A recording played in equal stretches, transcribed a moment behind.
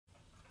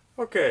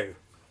Okay,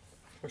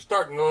 we're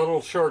starting a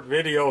little short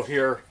video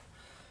here.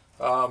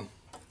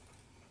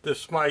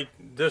 This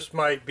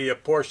might be a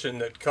portion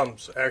that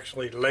comes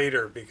actually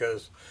later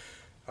because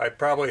I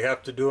probably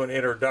have to do an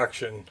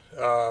introduction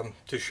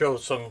to show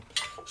some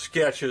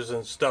sketches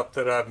and stuff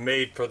that I've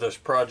made for this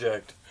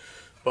project.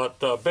 But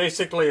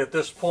basically, at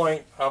this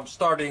point, I'm just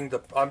starting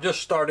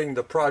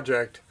the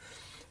project,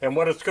 and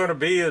what it's going to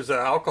be is an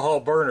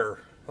alcohol burner.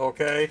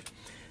 Okay,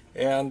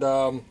 and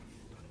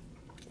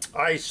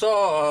I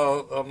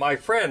saw my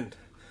friend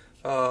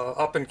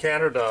up in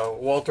Canada,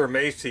 Walter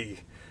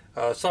Macy,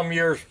 some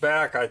years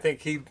back. I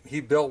think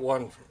he built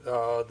one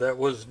that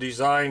was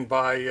designed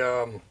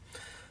by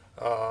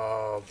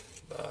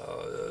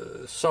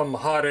some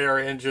hot air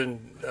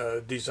engine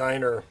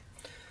designer.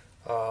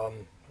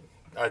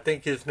 I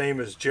think his name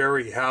is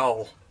Jerry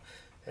Howell,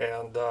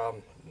 and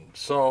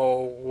so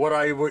what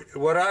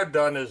I've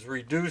done is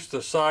reduce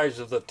the size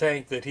of the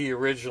tank that he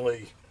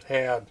originally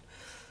had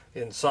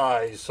in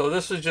size. So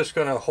this is just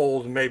going to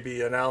hold maybe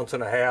 1.5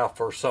 ounces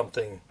or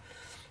something.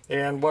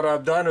 And what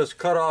I've done is I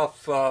cut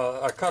off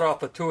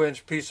a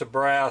 2-inch piece of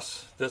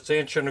brass that's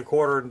 1.25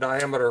 inches in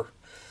diameter,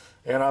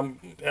 and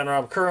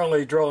I'm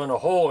currently drilling a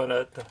hole in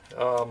it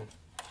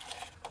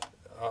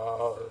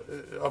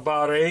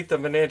about 1/8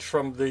 of an inch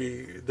from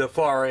the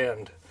far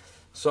end.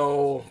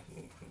 So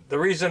the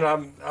reason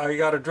I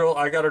got to drill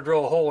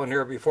a hole in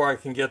here before I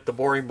can get the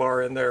boring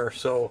bar in there.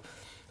 So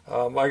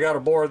I got to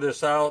bore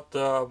this out,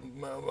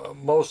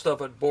 most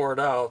of it bored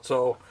out.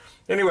 So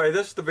anyway,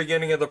 this is the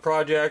beginning of the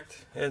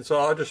project, and so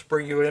I'll just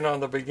bring you in on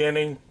the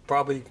beginning.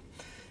 Probably,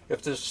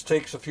 if this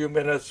takes a few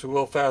minutes,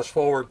 we'll fast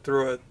forward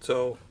through it.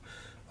 So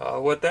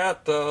with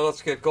that,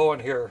 let's get going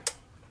here.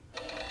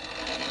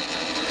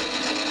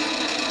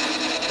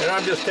 And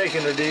I'm just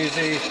taking it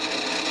easy.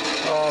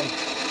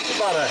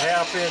 About a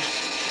half inch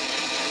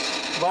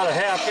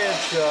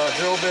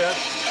drill bit.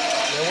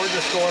 And we're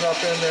just going up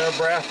in there.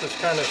 Brass is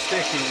kind of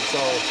sticky, so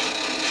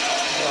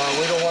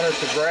we don't want it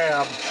to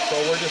grab. So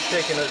we're just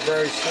taking it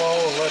very slow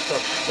and let the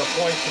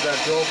points of that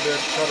drill bit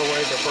cut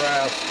away the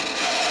brass.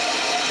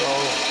 So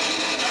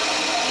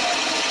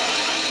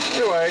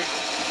anyway,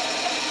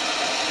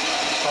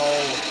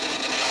 I'll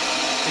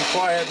be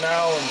quiet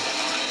now, and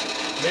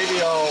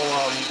maybe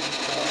I'll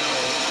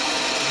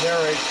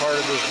narrate part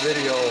of this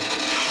video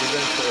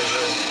eventually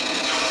here.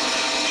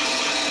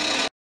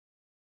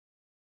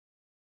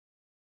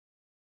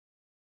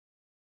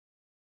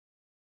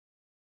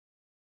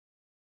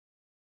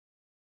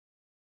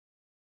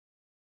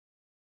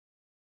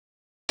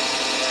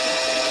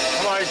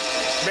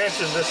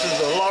 Mentioned this is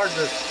the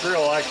largest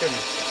drill I can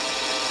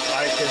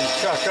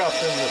chuck up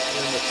in the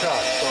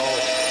chuck, so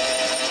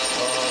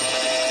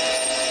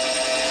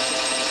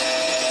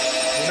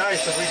it'd be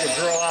nice if we could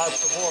drill out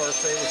some more,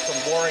 save us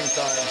some boring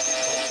time.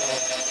 But,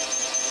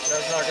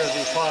 that's not going to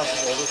be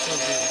possible. This is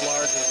as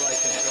large as I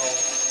can go.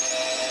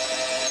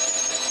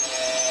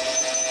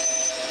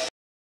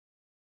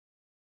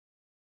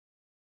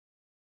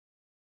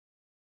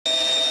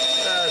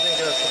 I think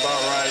that's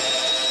about right.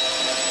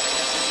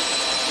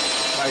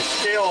 My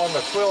scale on the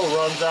quill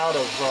runs out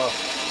of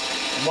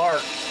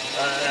marks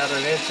at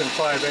 1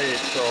 5/8 inches,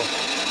 so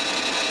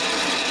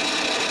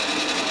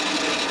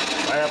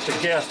I have to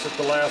guess at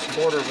the last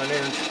 1/4 of an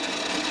inch.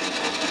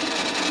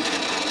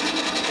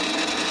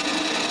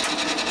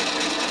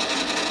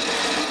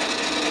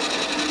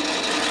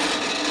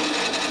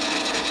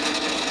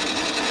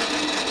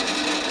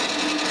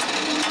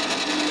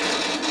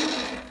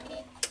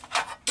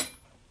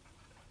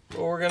 So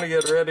we're going to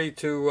get ready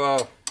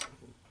to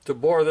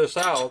bore this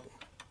out.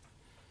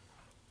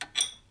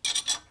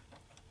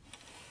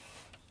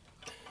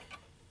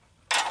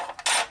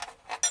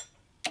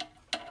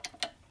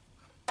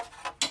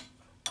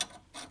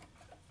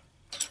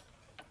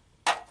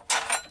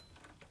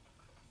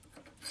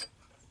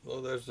 So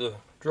there's the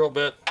drill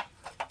bit.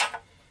 I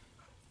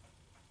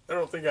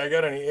don't think I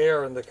got any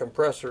air in the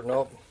compressor.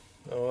 Nope.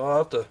 So I'll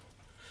have to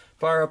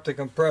fire up the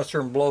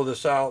compressor and blow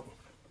this out.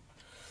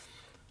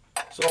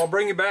 So I'll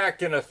bring you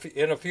back in a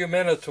few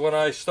minutes when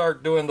I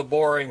start doing the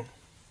boring.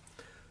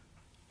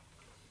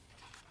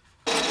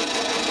 Okay,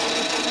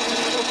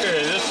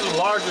 this is the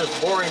largest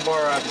boring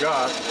bar I've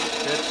got.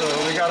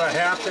 We got a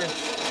 1/2 inch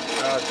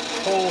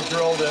hole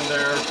drilled in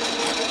there,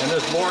 and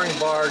this boring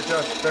bar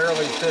just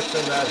barely fits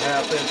in that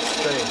 1/2 inch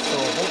space. So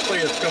hopefully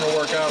it's going to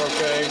work out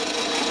okay.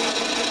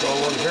 So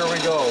here we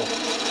go.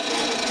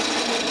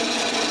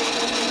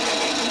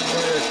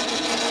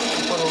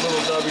 Put a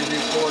little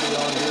WD-40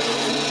 on here.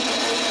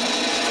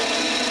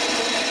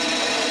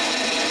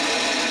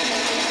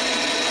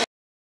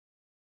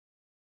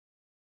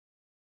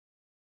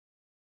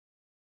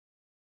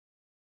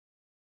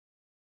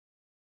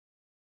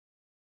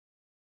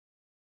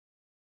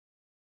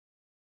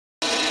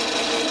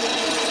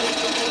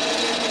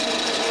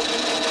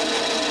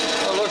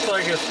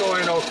 Like it's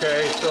going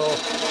okay, so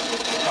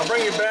I'll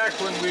bring you back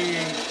when we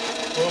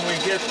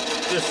get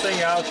this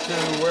thing out to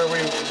where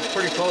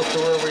pretty close to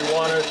where we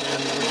want it,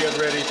 and we get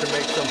ready to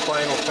make some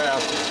final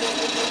passes.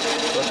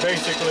 But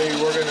basically,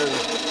 we're going to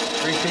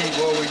repeat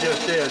what we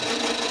just did.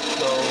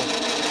 So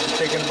I'm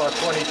taking about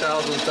 20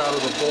 thousandths out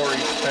of the bore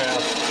each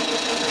pass.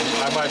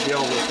 And I might be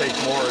able to take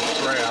more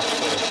as grass.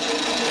 So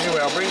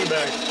anyway, I'll bring you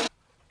back.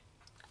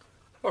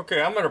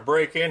 Okay, I'm going to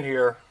break in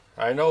here.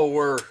 I know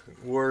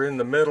we're in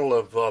the middle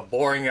of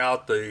boring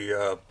out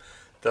the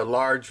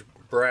large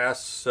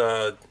brass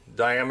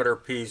diameter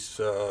piece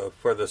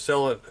for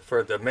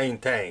the main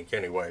tank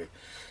anyway.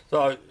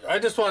 So I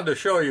just wanted to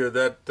show you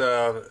that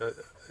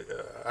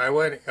I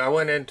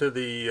went into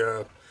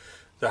the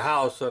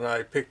house and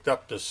I picked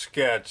up the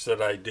sketch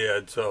that I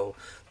did. So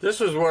this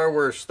is where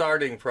we're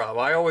starting from.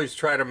 I always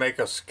try to make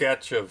a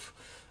sketch of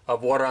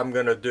what I'm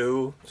going to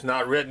do. It's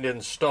not written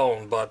in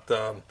stone, but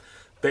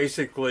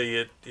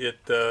basically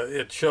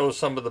it shows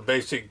some of the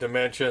basic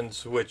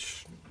dimensions,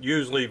 which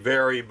usually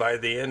vary by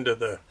the end of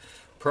the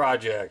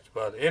project.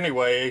 But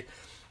anyway,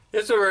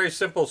 it's a very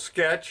simple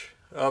sketch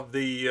of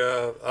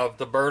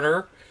the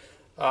burner.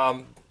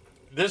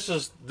 This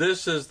is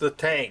the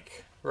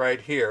tank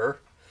right here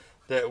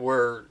that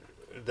we're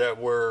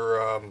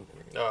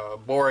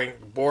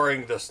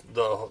boring the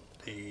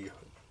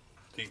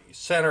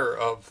center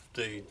of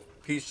the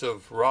piece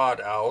of rod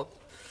out,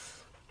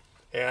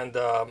 and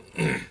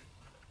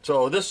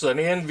so this is an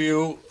in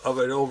view of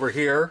it over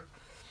here.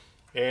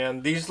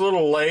 And these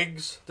little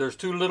legs, there's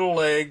two little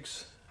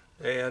legs,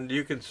 and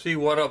you can see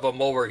one of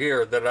them over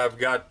here that I've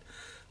got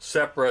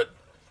separate.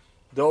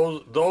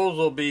 Those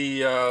will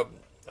be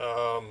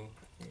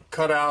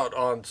cut out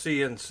on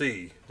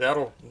CNC.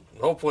 That'll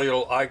hopefully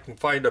I can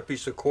find a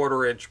piece of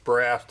 1/4-inch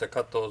brass to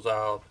cut those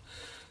out.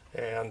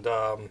 And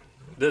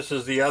this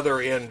is the other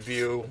end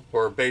view,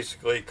 or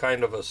basically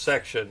kind of a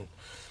section.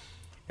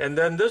 And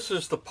then this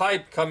is the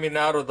pipe coming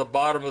out of the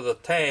bottom of the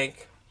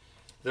tank.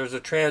 There's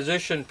a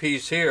transition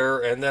piece here,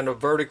 and then a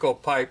vertical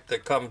pipe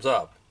that comes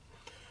up.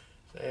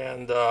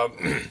 And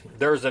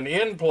there's an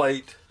end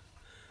plate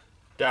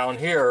down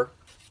here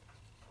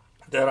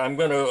that I'm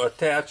going to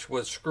attach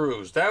with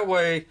screws. That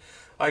way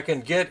I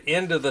can get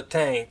into the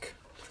tank.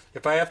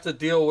 If I have to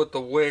deal with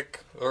the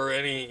wick or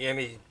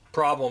any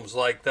problems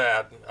like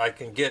that, I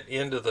can get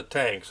into the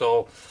tank.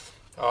 So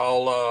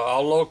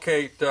I'll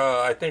locate,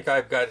 I think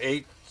I've got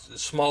 8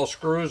 small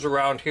screws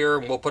around here,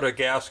 and we'll put a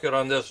gasket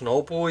on this, and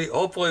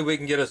hopefully we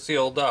can get it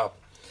sealed up.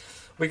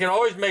 We can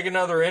always make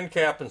another end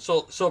cap and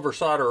silver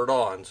solder it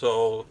on,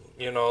 so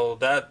you know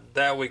that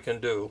we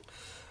can do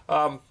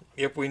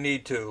if we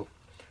need to.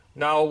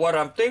 Now what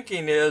I'm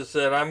thinking is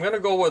that I'm going to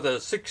go with a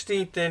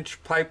 1/16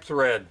 inch pipe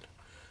thread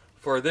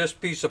for this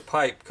piece of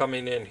pipe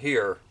coming in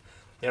here,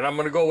 and I'm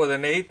going to go with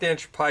an 1/8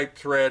 inch pipe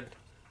thread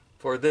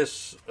for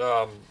this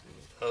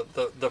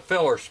the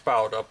filler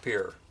spout up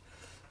here.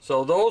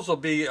 So those will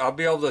be, I'll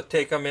be able to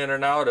take them in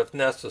and out if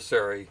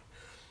necessary.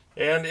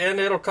 And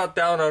it'll cut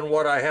down on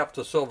what I have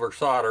to silver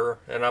solder,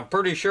 and I'm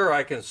pretty sure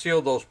I can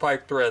seal those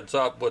pipe threads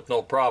up with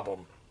no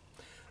problem.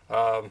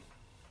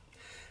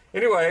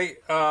 Anyway,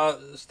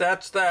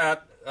 that's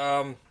that.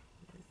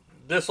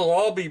 This will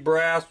all be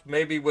brass,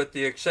 maybe with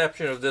the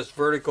exception of this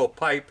vertical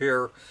pipe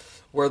here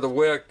where the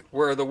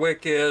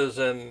wick is,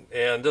 and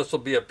this will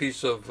be a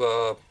piece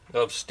of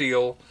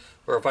steel,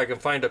 or if I can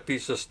find a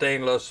piece of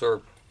stainless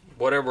or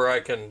whatever I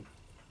can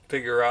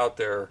figure out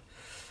there.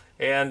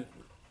 And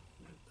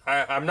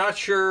I'm not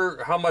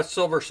sure how much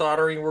silver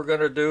soldering we're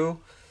going to do.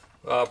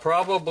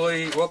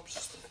 Probably,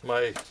 whoops,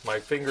 my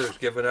finger's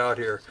giving out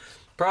here.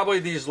 Probably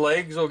these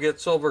legs will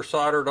get silver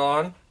soldered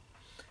on,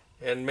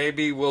 and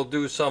maybe we'll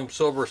do some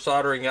silver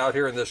soldering out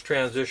here in this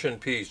transition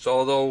piece,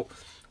 although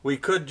we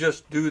could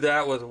just do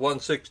that with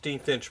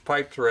 1/16 inch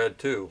pipe thread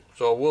too.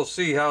 So we'll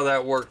see how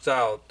that works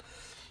out.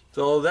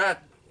 So that's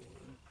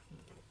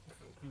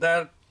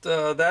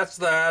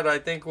that. I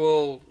think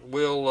we'll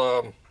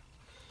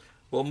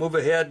move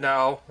ahead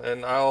now,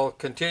 and I'll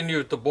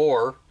continue to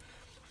bore.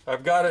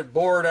 I've got it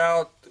bored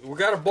out. We've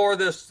got to bore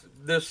this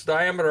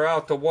diameter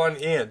out to 1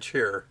 inch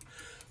here.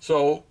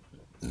 So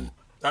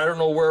I don't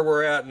know where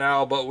we're at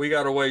now, but we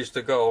got a ways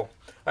to go.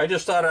 I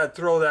just thought I'd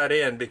throw that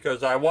in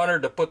because I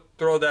wanted to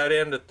throw that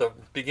in at the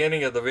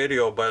beginning of the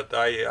video, but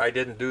I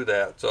didn't do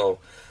that. So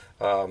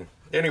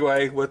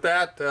anyway, with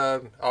that,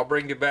 I'll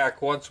bring you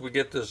back once we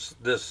get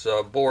this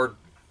board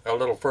a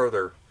little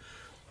further.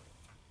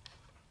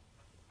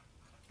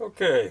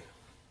 Okay,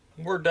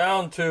 we're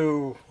down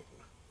to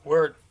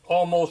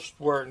almost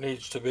where it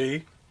needs to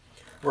be.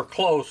 We're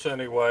close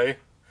anyway.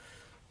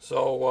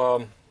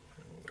 So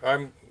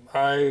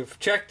I've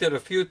checked it a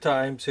few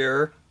times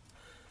here.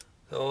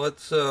 So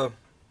let's I'm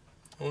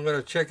going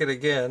to check it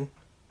again.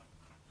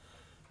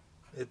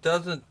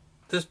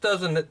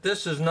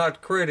 This is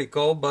not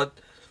critical, but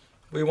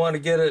we want to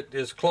get it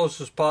as close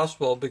as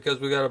possible because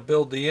we got to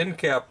build the end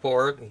cap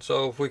for it. And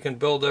so if we can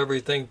build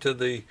everything to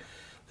the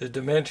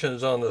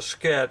dimensions on the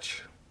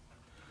sketch,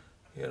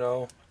 you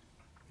know,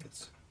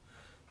 it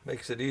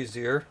makes it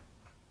easier.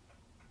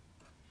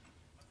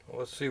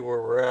 Let's see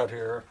where we're at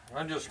here.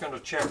 I'm just going to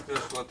check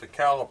this with the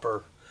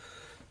caliper.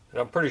 And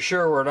I'm pretty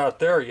sure we're not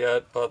there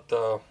yet, but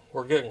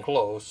we're getting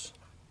close.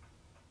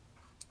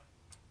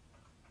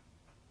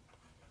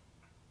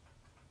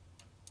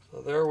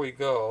 So there we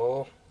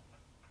go.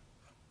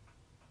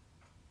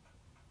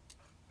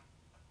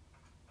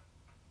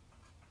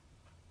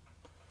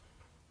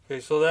 Okay,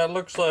 so that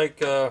looks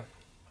like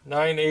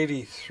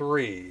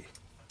 983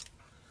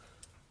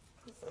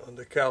 on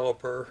the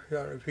caliper. I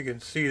don't know if you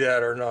can see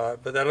that or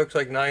not, but that looks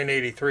like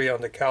 983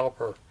 on the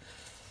caliper.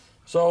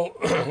 So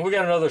we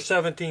got another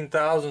 17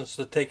 thousandths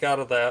to take out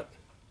of that.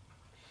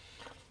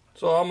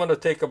 So I'm going to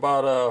take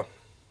about a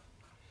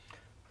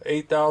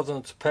 8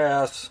 thousandths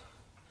pass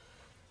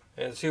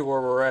and see where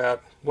we're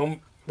at.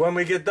 When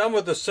we get done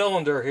with the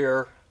cylinder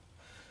here,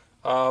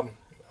 I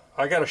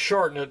got to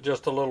shorten it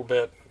just a little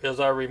bit, as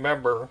I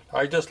remember.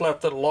 I just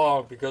left it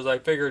long because I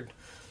figured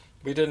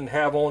we didn't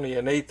have only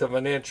 1/8 of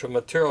an inch of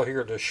material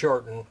here to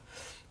shorten.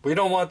 We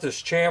don't want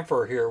this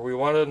chamfer here. We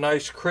want a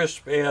nice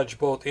crisp edge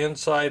both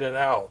inside and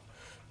out.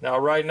 Now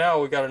right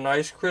now we got a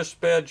nice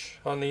crisp edge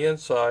on the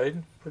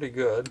inside, pretty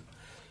good.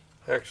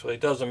 Actually,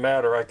 it doesn't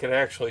matter. I can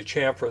actually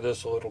chamfer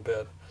this a little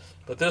bit.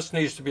 But this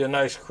needs to be a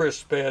nice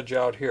crisp edge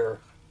out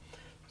here.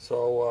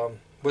 So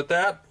with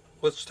that,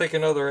 let's take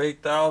another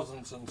 8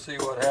 thousandths and see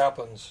what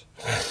happens.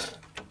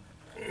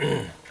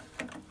 I'm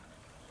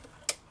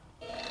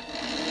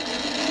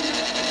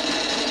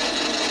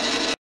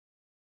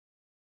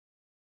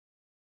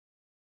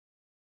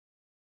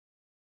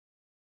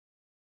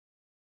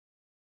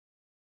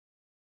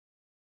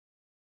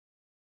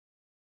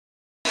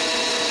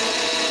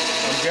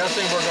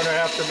guessing we're going to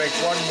have to make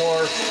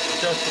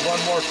just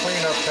one more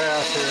cleanup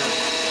pass here.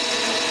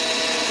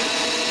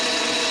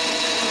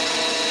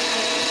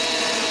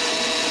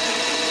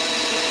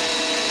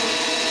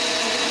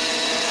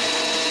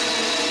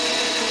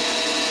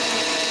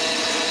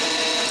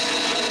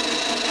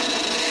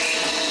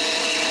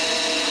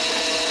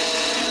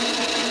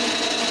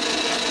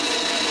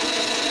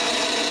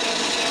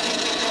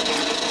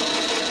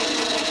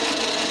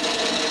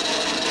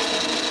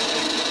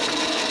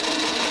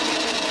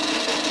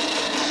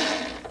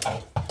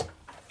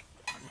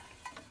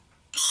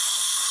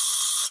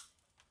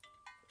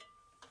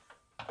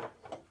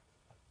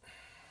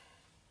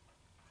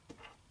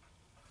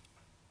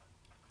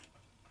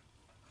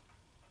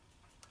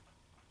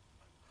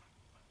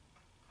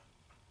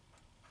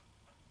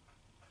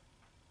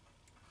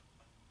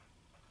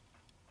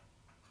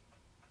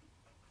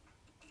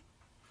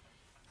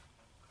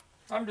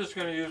 I'm just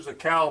going to use the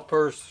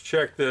calipers to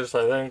check this,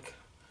 I think.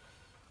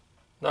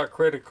 Not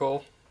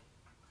critical.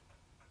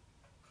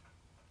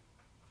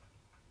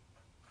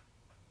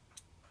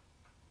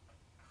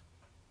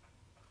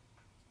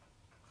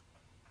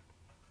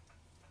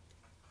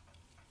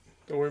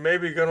 So we may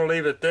be going to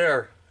leave it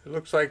there. It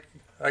looks like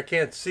I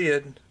can't see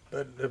it,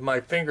 but if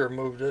my finger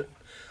moved it.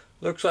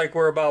 Looks like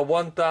we're about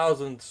 1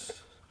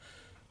 thousandths.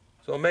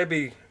 So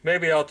maybe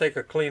I'll take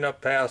a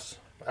cleanup pass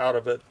out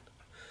of it.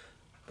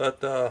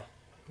 But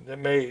it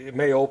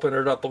may open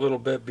it up a little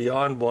bit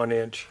beyond 1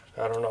 inch.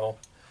 I don't know.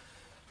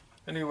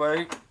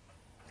 Anyway,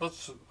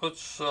 let's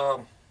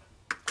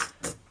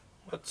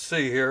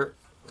see here.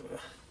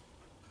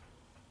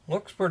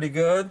 Looks pretty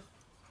good.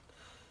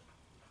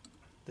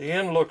 The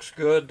end looks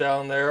good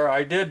down there.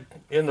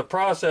 In the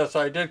process,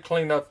 I did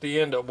clean up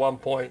the end at one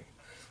point.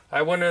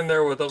 I went in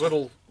there with a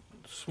little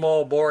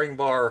small boring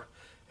bar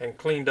and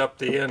cleaned up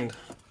the end.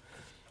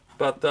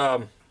 But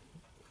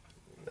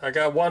I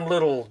got one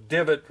little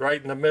divot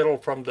right in the middle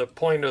from the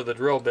point of the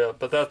drill bit,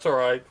 but that's all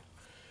right.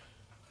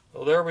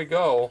 So there we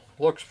go.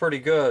 Looks pretty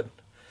good.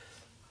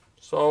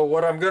 So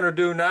what I'm going to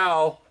do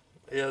now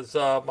is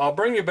I'll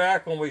bring you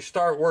back when we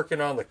start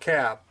working on the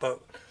cap, but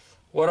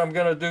what I'm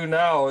going to do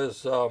now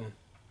is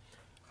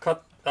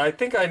cut. I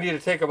think I need to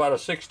take about a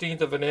 1/16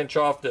 of an inch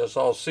off this.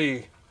 I'll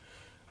see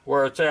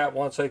where it's at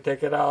once I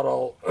take it out.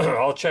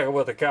 I'll check it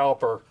with a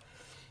caliper.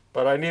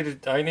 But I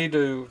need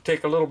to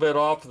take a little bit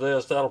off of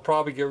this. That'll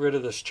probably get rid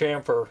of this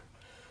chamfer,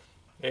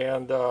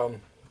 and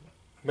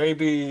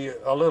maybe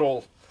a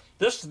little.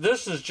 This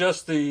is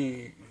just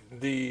the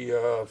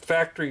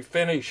factory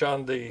finish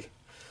on the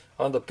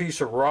piece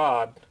of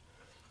rod,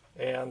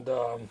 and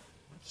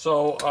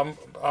so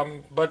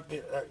but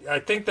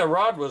I think the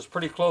rod was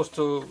pretty close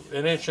to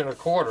 1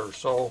 1/4 inches.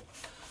 So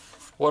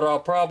what I'll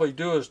probably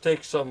do is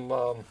take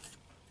some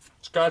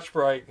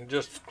Scotch-Brite and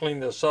just clean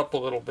this up a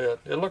little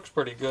bit. It looks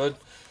pretty good.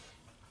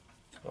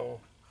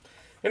 So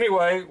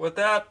anyway, with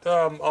that,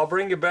 I'll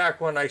bring you back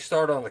when I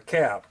start on the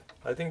cap.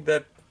 I think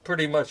that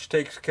pretty much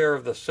takes care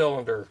of the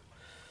cylinder.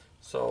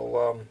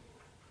 So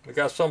we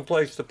got some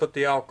place to put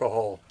the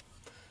alcohol.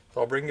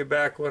 So I'll bring you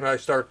back when I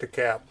start the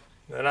cap.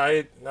 And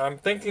I'm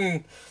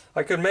thinking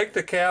I could make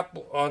the cap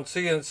on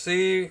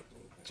CNC,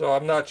 so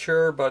I'm not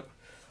sure, but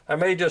I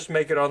may just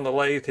make it on the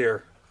lathe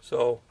here.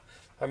 So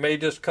I may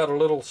just cut a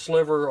little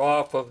sliver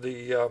off of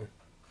the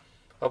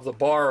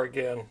bar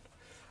again.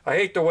 I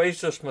hate to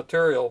waste this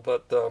material,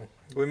 but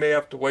we may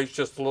have to waste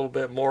just a little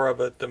bit more of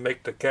it to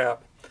make the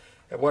cap.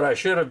 And what I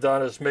should have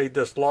done is made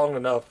this long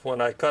enough when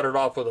I cut it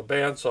off with a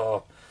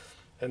bandsaw,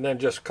 and then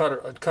just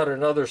cut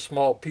another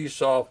small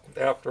piece off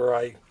after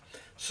I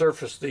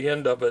surfaced the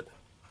end of it.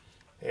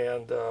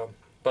 And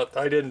but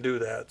I didn't do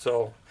that.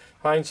 So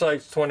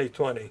hindsight's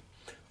 20/20.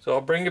 So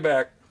I'll bring you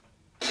back.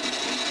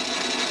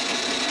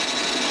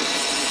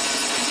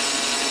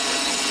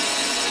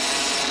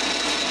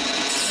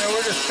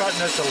 We're just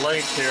cutting it to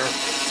length here.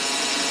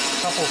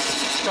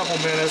 Couple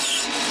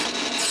minutes.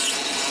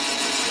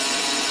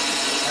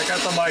 I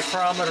got the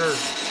micrometer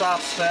stop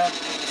set,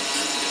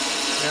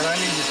 and I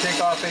need to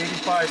take off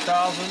 85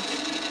 thousandths.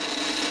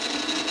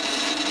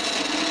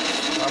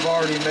 I've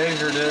already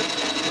measured it,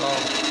 so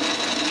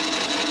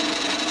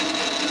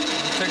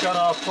I'm taking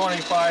off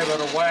 25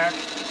 at a whack,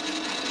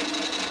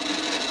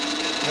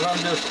 and I'm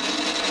just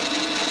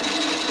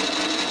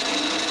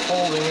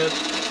holding it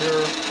here.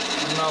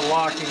 I'm not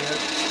locking it.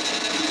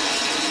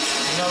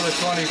 Another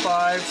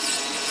 25.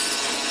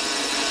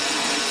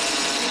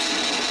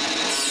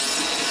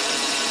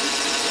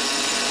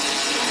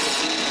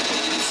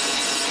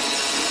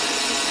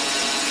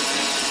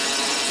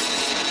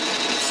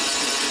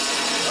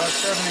 About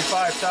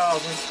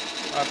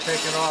 75,000 I've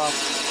taken off.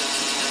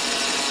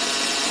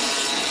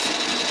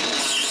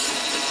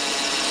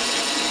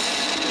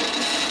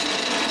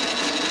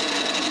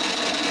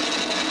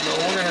 So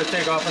we're going to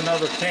take off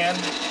another 10.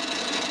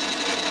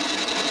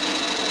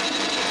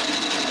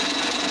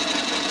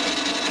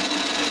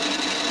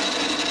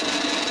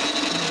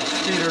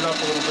 Speed it up a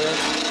little bit.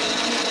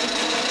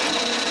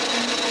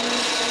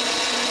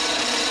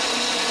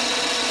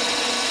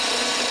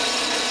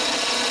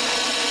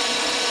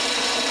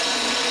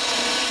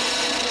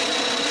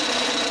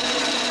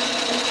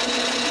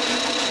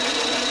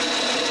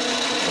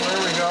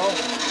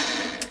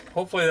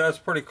 Hopefully that's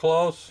pretty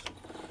close.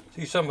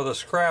 See some of the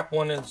scrap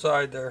one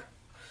inside there.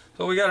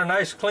 So we got a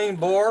nice clean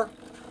bore.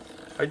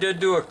 I did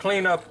do a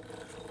cleanup.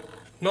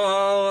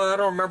 No, I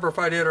don't remember if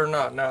I did or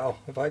not now.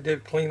 If I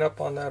did clean up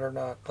on that or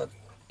not. But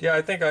yeah,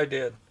 I think I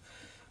did.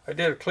 I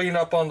did a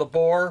cleanup on the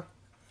bore.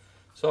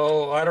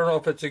 So I don't know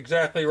if it's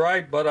exactly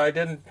right, but I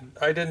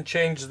didn't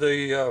change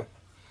the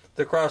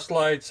cross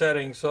slide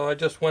setting. So I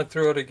just went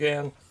through it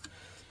again.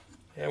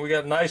 And we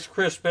got nice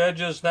crisp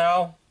edges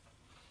now.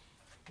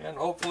 And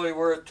hopefully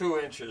we're at 2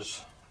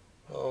 inches.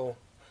 So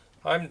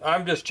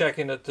I'm just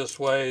checking it this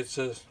way. It's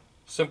a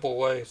simple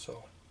way.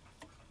 So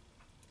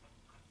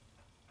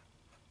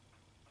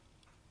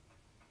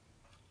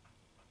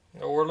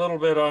we're a little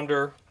bit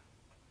under,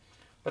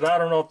 but I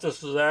don't know if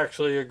this is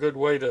actually a good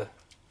way to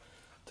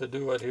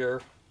do it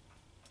here.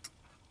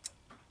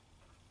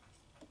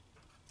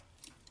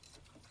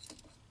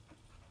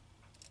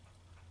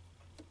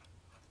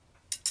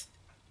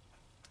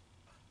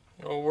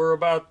 We're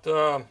about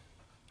 2.5.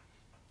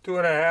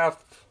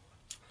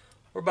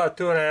 We're about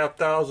 2.5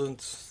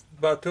 thousandths.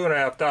 About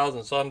 2.5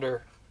 thousandths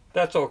under.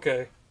 That's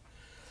okay.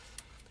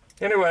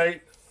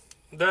 Anyway,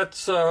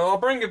 that's. I'll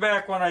bring you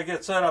back when I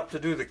get set up to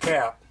do the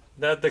cap.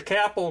 The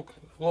cap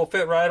will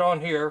fit right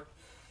on here,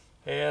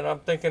 and I'm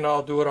thinking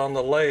I'll do it on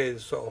the lathe.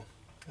 So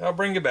I'll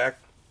bring you back.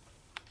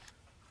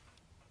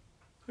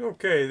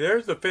 Okay,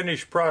 there's the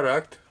finished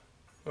product.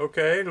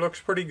 Okay, looks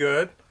pretty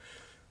good.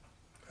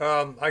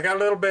 I got a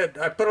little bit.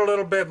 I put a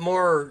little bit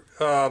more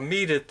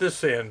meat at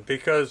this end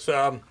because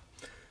I'm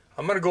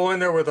going to go in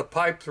there with a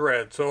pipe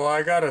thread. So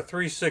I got a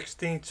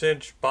 3/16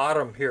 inch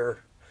bottom here.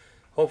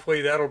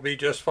 Hopefully that'll be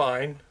just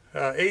fine.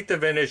 1/8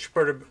 of an inch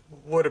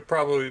would have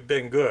probably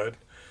been good.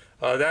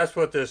 That's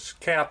what this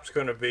cap's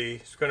going to be.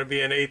 It's going to be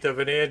 1/8 of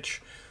an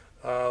inch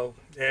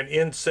and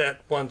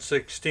inset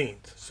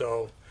 1/16.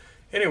 So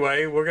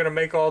anyway, we're going to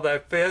make all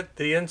that fit.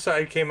 The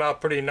inside came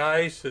out pretty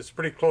nice. It's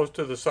pretty close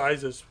to the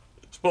size it's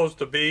supposed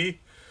to be.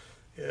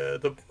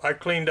 I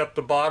cleaned up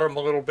the bottom a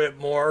little bit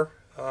more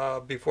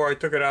before I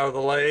took it out of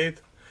the lathe,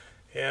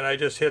 and I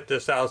just hit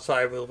this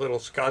outside with a little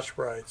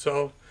Scotch-Brite.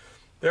 So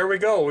there we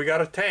go. We got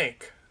a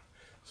tank.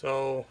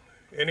 So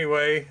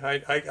anyway,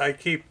 I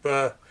keep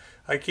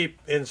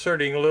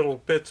inserting little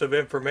bits of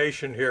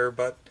information here,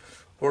 but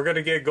we're going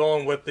to get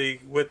going with the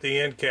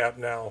end cap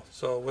now.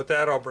 So with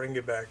that, I'll bring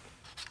you back.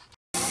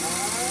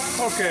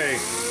 Okay,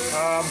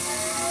 I'm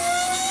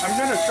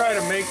going to try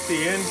to make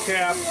the end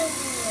cap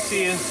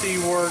CNC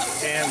work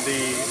and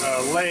the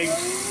leg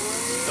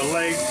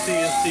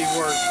CNC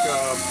work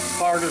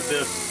part of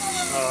this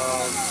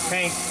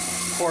tank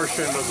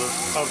portion of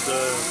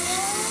the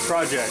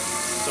project.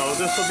 So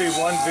this will be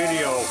one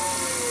video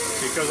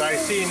because I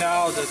see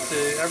now that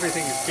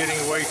everything is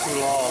getting way too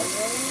long.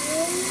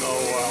 So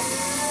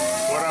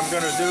what I'm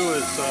going to do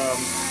is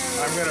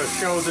I'm going to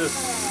show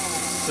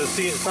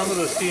some of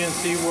the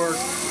CNC work,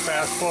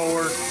 fast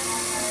forward,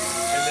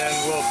 and then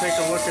we'll take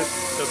a look at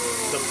the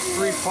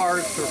 3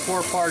 parts or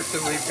 4 parts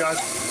that we've got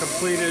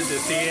completed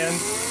at the end,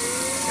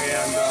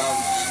 and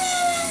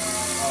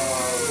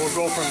we'll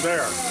go from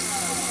there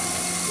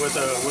with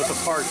a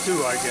part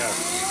 2, I guess.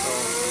 So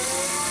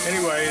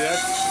anyway,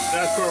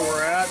 that's where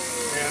we're at,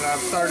 and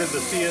I've started the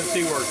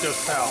CNC work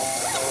just now.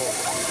 So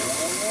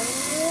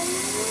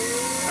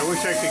I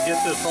wish I could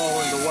get this all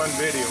into one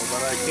video,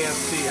 but I can't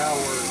see how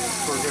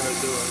we're going to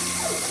do it.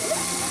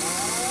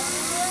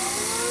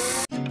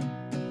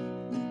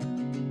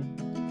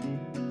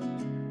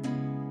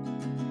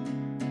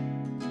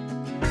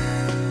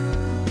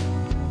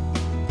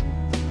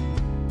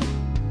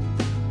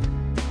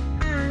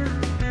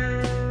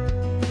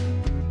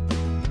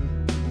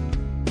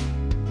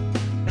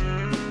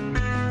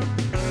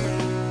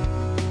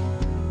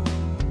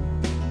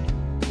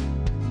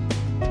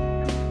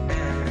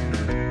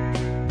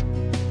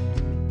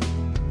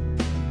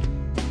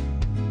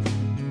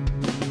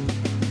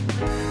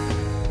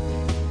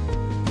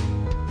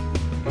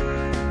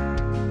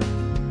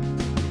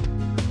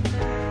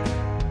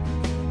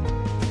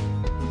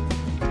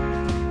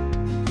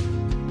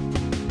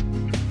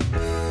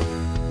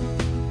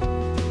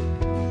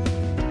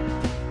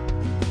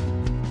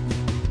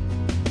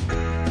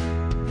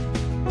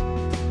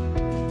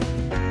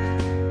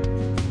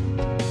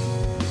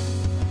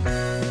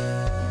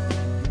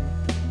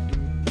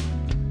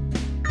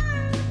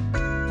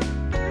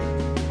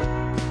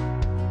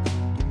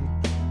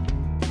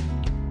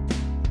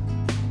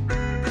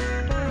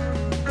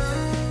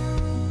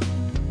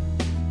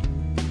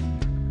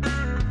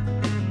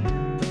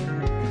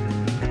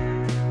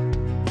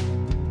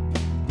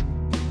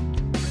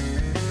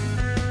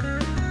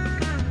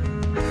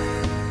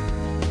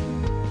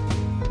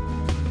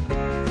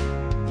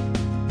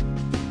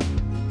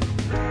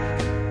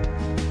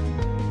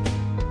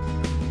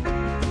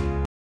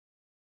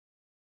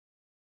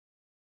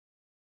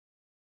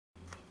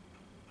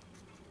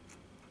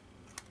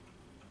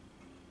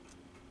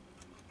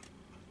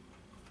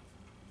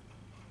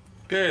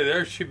 Okay,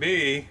 there she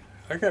be.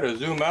 I gotta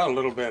zoom out a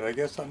little bit. I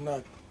guess I'm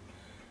not.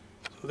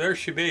 So there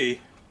she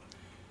be.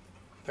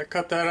 I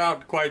cut that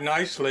out quite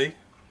nicely.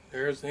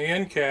 There's the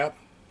end cap,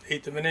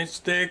 1/8 of an inch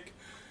thick,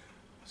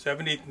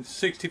 70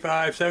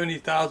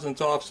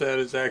 thousandths offset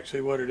is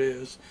actually what it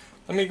is.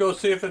 Let me go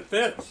see if it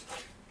fits.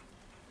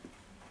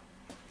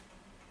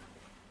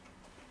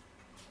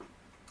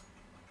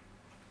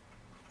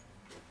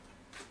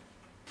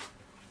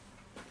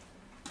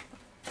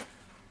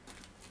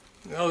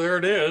 Oh, there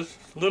it is.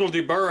 Little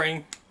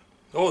deburring.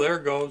 Oh, there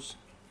it goes.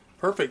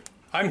 Perfect.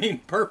 I mean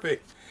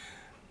perfect.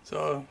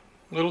 So,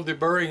 little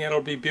deburring,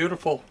 it'll be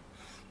beautiful.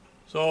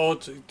 So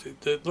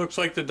it looks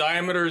like the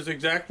diameter is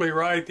exactly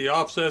right. The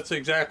offset's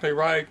exactly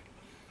right.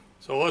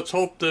 So let's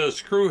hope the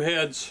screw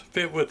heads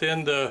fit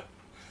within the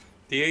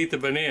 1/8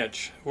 of an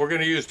inch. We're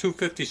going to use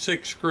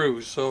 256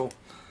 screws. So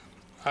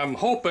I'm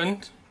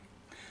hoping.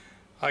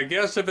 I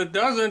guess if it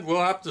doesn't,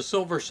 we'll have to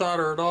silver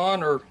solder it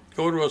on or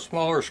go to a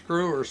smaller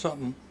screw or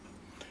something.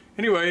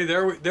 Anyway,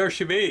 there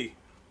she be.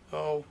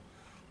 So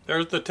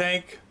there's the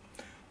tank.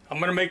 I'm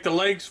going to make the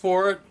legs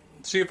for it.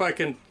 See if I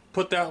can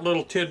put that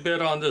little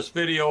tidbit on this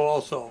video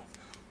also.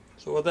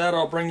 So with that,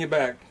 I'll bring you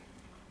back.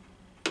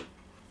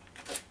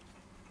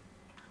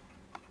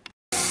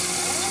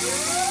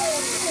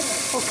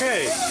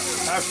 Okay,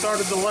 I've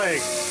started the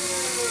leg.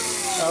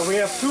 We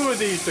have 2 of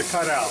these to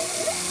cut out.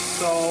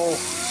 So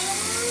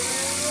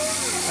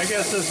I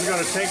guess this is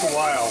going to take a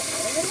while,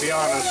 to be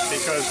honest,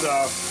 because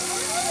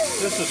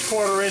this is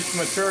 1/4 inch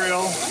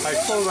material. I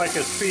suppose I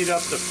could speed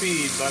up the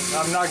feed, but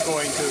I'm not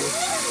going to.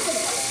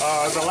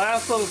 The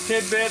last little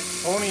tidbit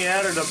only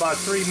added about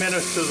 3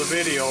 minutes to the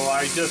video.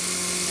 It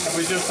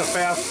was just a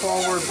fast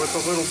forward with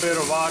a little bit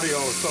of audio,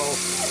 so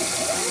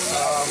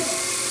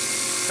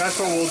that's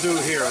what we'll do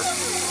here.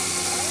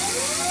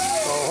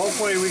 So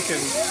hopefully we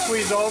can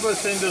squeeze all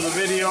this into the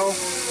video,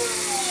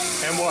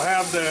 and we'll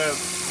have the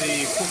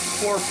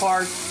 4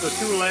 parts, the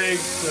 2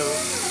 legs, the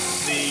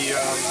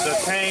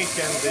tank,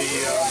 and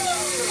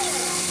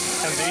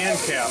the end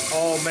cap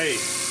all made.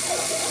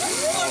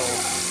 So,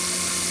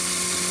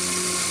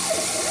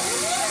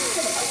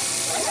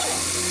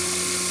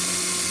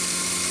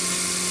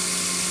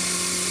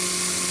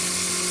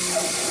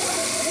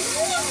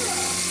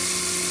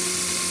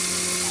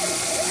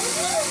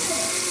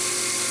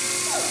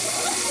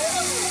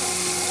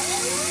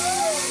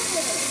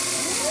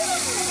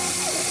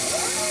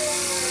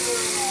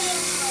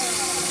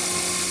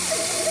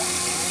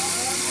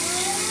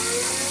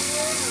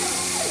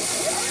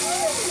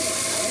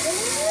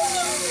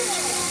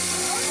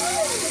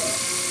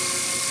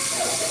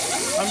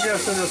 I'm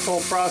guessing this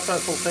whole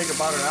process will take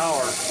about an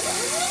hour.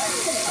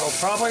 So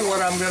probably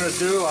what I'm going to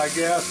do, I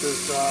guess,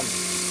 is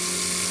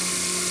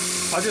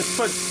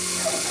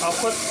I'll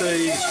put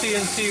the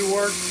CNC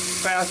work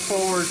fast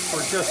forward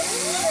for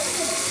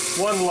just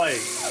 1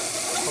 leg,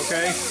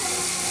 okay?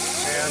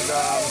 And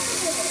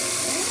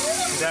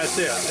that's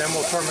it. Then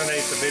we'll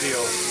terminate the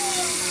video.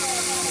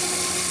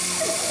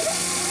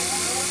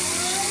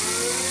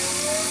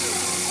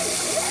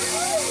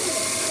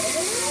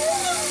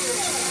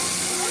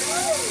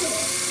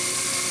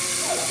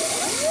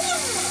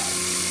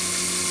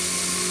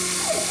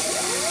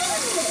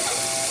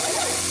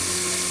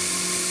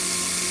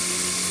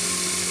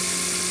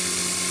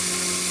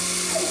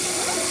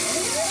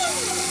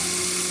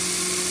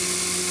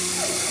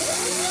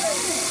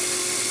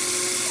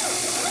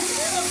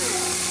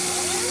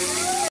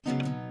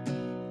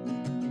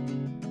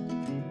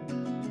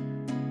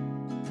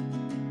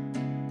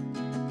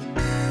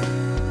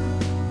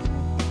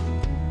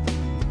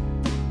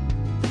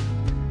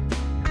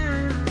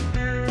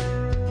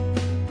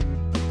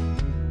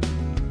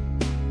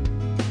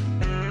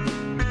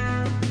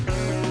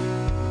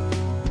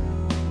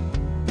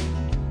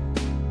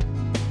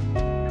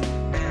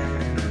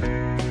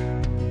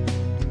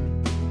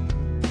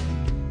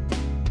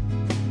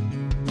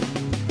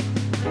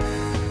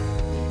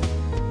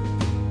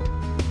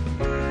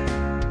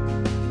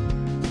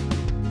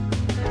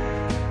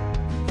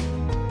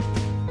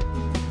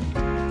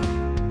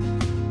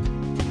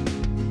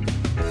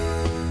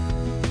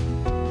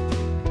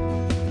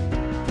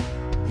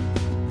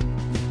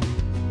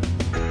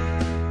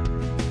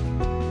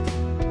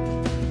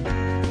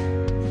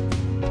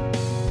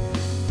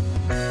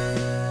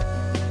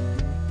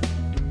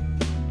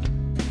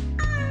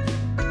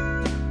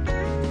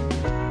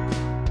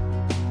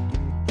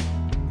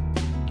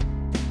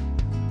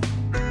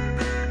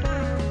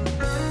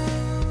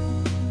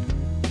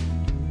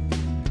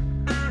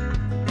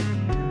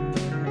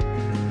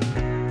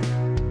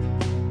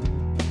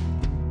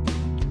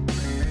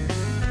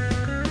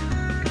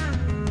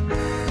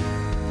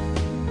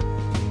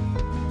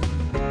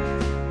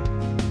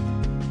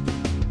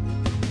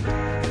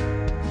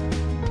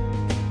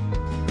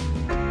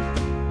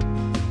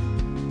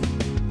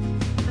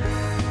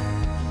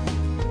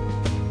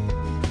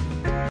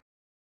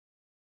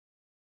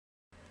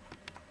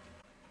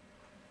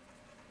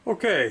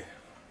 Okay,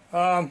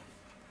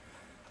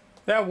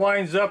 that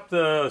winds up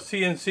the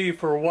CNC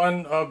for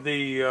one of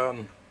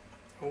the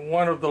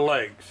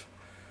legs.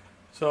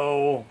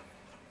 So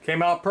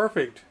came out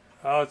perfect.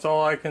 That's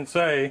all I can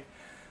say.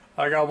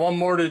 I got one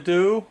more to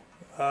do.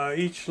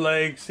 Each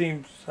leg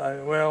seems,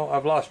 well,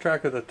 I've lost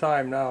track of the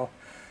time now,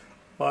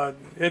 but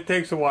it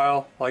takes a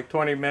while, like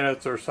 20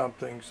 minutes or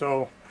something.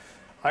 So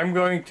I'm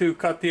going to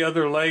cut the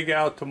other leg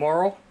out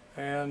tomorrow,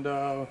 and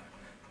I'm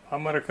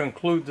going to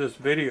conclude this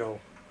video.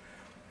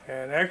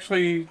 And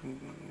actually,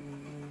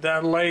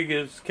 that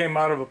leg came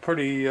out of a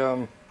pretty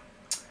a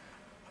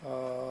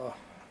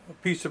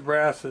piece of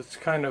brass that's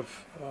kind of,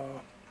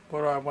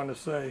 what do I want to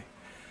say?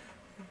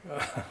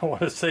 I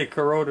want to say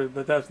corroded,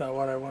 but that's not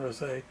what I want to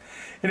say.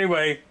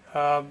 Anyway,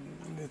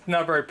 it's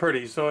not very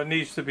pretty, so it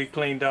needs to be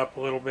cleaned up a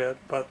little bit.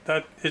 But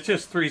it's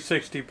just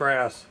 360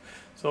 brass,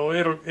 so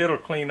it'll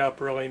clean up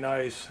really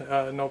nice,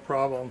 no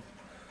problem.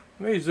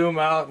 Let me zoom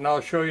out and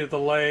I'll show you the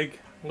leg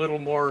a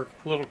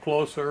little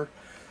closer.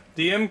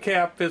 The M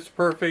cap fits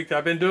perfect.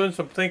 I've been doing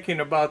some thinking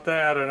about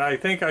that, and I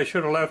think I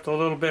should have left a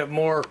little bit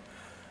more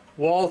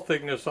wall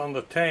thickness on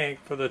the tank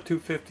for the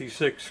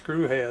 256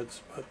 screw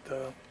heads,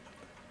 but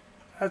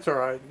that's all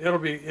right. It'll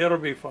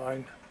be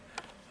fine.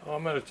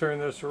 I'm going to turn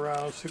this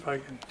around, see if I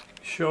can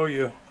show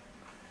you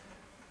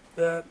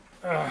that.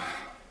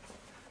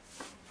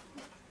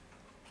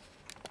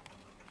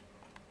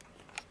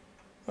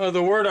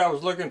 The word I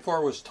was looking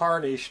for was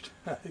tarnished.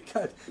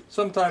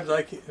 Sometimes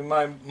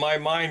my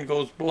mind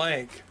goes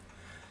blank.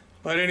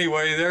 But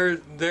anyway,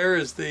 there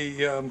is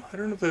the, I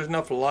don't know if there's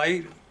enough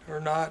light or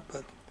not,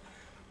 but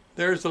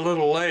there's the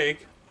little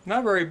leg.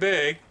 Not very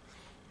big.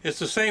 It's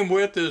the same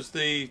width as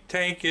the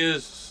tank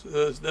is,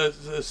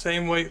 the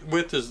same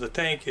width as the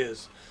tank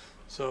is.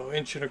 So 1.25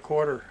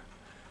 inches.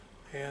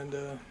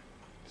 And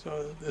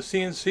so the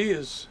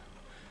CNC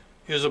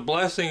is a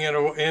blessing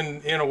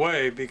in a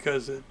way,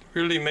 because it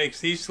really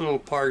makes these little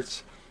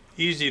parts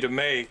easy to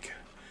make.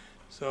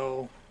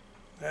 So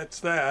that's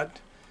that.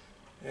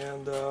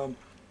 And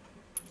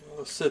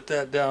I'll sit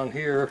that down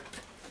here.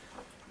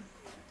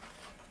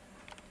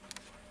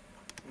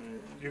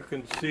 You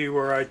can see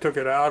where I took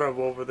it out of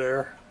over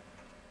there.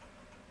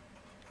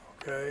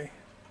 Okay.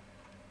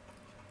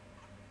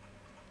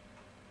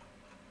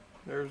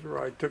 There's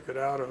where I took it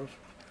out of.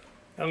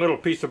 A little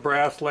piece of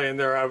brass laying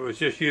there, I was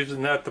just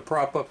using that to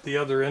prop up the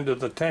other end of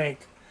the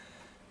tank.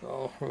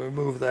 So I'll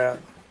remove that.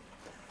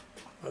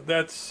 But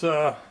that's,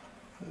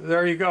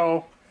 there you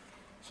go.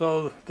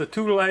 So the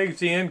two legs,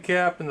 the end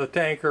cap, and the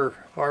tank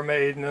are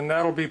made, and then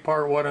that'll be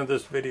part one of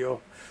this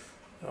video.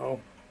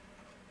 So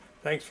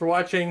thanks for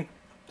watching.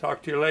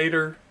 Talk to you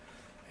later.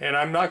 And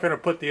I'm not going to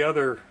put the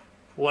other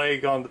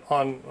leg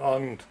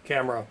on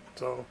camera,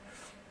 so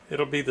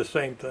it'll be the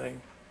same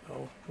thing.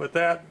 So with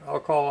that, I'll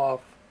call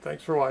off.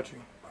 Thanks for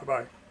watching.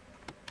 Bye-bye.